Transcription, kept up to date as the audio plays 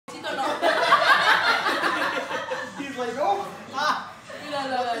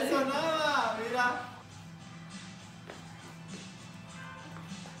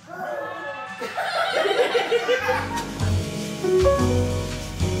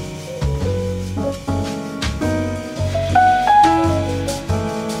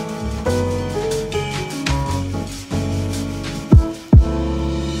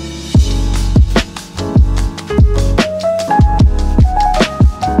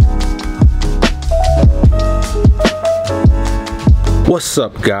What's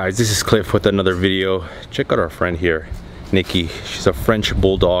up guys, this is Cliff with another video. Check out our friend here, Nikki. She's a French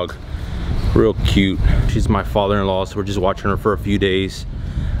Bulldog, real cute. She's my father-in-law, so we're just watching her for a few days.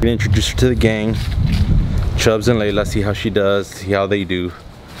 We're gonna introduce her to the gang, Chubbs and Leila, see how she does, see how they do,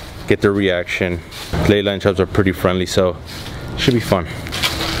 get their reaction. Leila and Chubbs are pretty friendly, so it should be fun.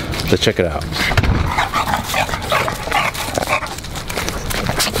 Let's check it out.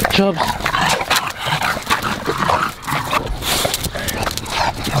 Chubbs.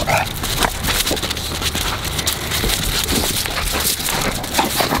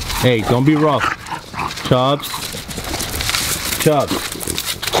 Hey, don't be rough. Chubbs. Chubbs.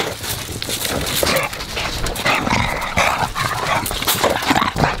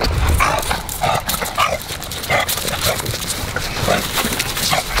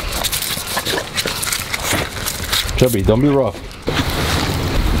 Chubby, don't be rough.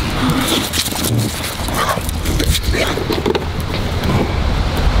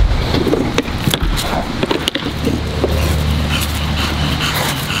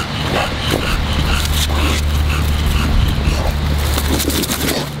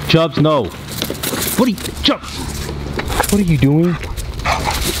 Chubbs, no. What are you, Chubbs? What are you doing?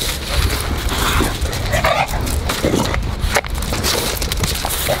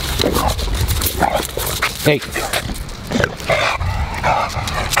 Hey.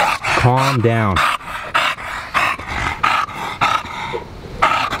 Calm down.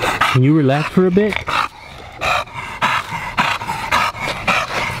 Can you relax for a bit?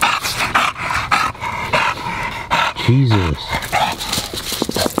 Jesus.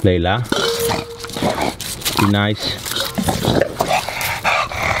 Leila, be nice.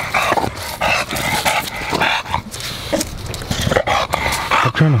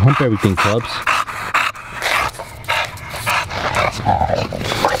 I'm trying to hump everything, Chubbs.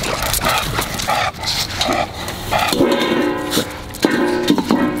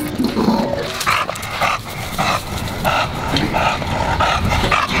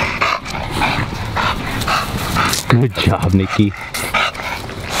 Good job, Nikki.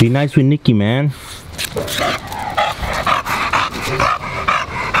 Be nice with Nikki, man.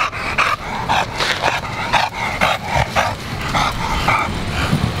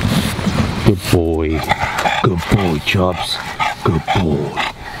 Good boy. Good boy, Chubbs. Good boy.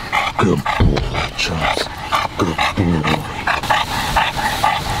 Good boy, Chubbs. Good boy.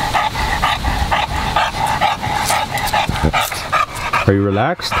 Are you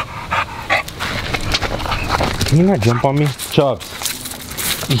relaxed? Can you not jump on me? Chubbs.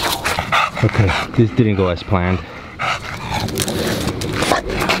 Okay, this didn't go as planned.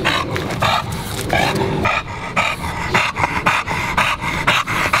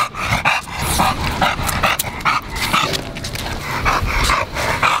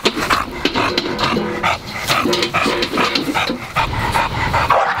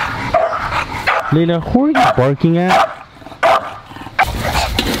 Leila, who are you barking at?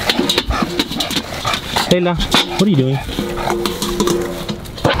 Leila, what are you doing?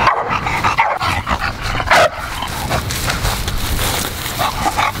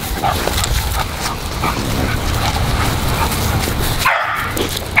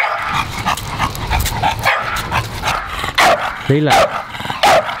 Leila,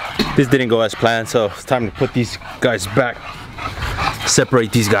 this didn't go as planned, so it's time to put these guys back.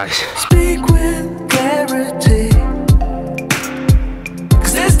 Separate these guys. Speak with